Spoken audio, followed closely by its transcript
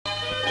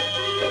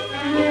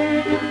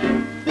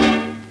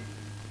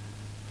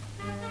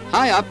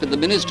high up at the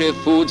Ministry of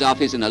Food's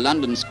office in a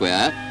London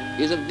square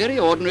is a very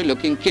ordinary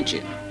looking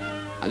kitchen.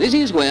 Now, this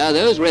is where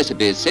those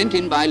recipes sent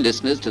in by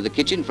listeners to the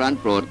kitchen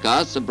front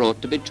broadcasts are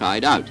brought to be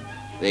tried out.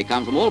 They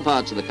come from all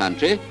parts of the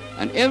country,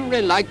 and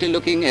every likely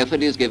looking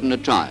effort is given a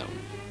trial.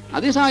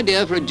 Now, this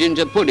idea for a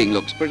ginger pudding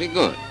looks pretty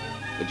good,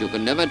 but you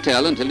can never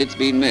tell until it's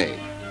been made,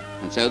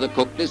 and so the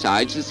cook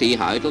decides to see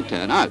how it'll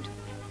turn out.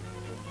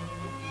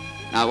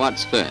 Now,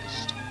 what's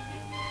first?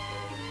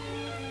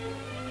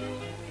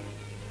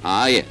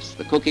 Ah, yes,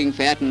 the cooking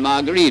fat and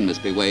margarine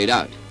must be weighed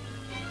out.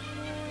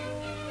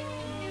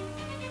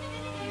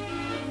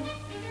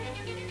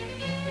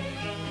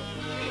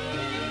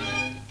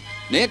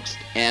 Next,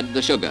 add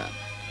the sugar.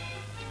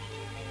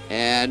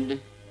 Add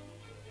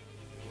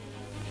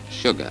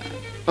sugar.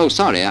 Oh,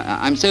 sorry,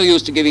 I'm so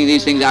used to giving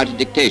these things out at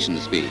dictation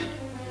speed.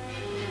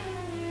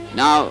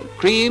 Now,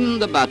 cream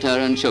the butter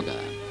and sugar.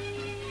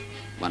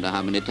 Wonder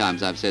how many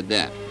times I've said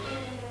that.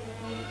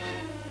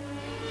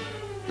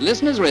 The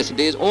listener's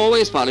recipe is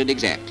always followed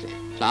exactly.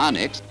 Flour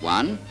next.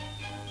 1,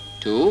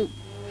 2,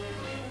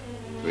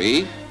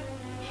 3,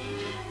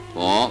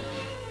 4,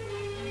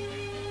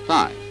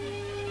 5.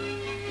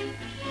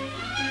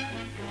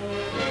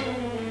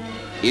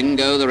 In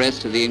go the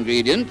rest of the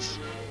ingredients.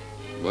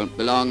 Won't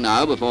be long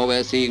now before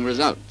we're seeing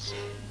results.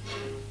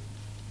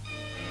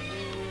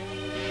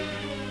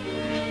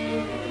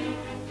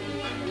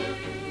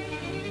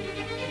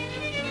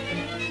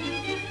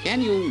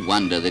 Can you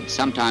wonder that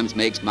sometimes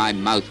makes my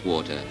mouth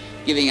water,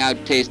 giving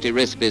out tasty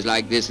recipes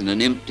like this in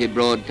an empty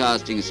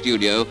broadcasting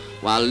studio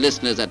while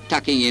listeners are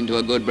tucking into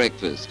a good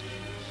breakfast?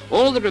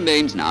 All that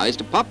remains now is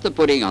to pop the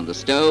pudding on the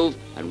stove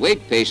and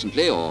wait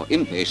patiently or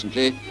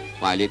impatiently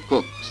while it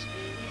cooks.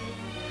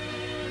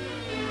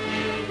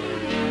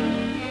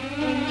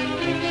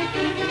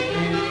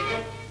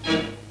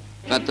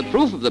 But the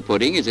proof of the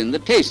pudding is in the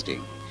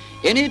tasting.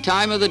 Any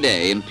time of the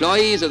day,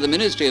 employees of the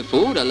Ministry of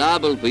Food are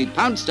liable to be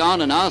pounced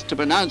on and asked to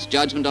pronounce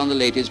judgment on the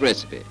latest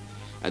recipe.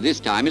 At this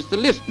time, it's the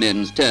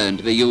liftmen's turn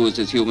to be used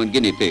as human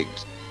guinea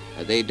pigs.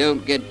 They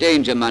don't get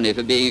danger money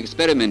for being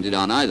experimented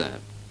on either.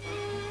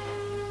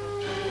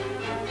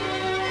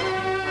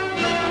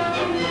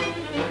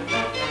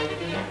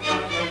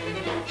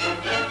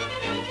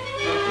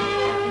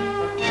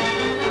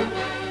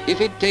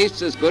 If it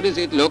tastes as good as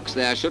it looks,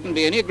 there shouldn't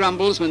be any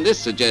grumbles when this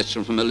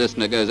suggestion from a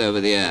listener goes over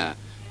the air.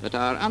 But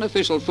our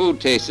unofficial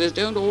food tasters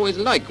don't always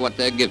like what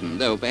they're given,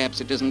 though perhaps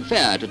it isn't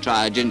fair to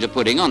try a ginger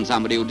pudding on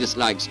somebody who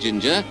dislikes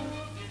ginger.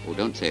 Oh,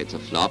 don't say it's a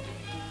flop.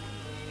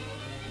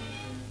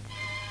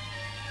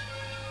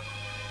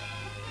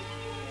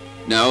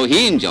 No,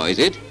 he enjoys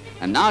it.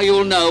 And now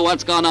you'll know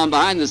what's gone on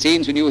behind the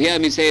scenes when you hear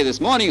me say this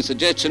morning's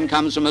suggestion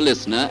comes from a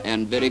listener,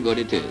 and very good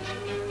it is.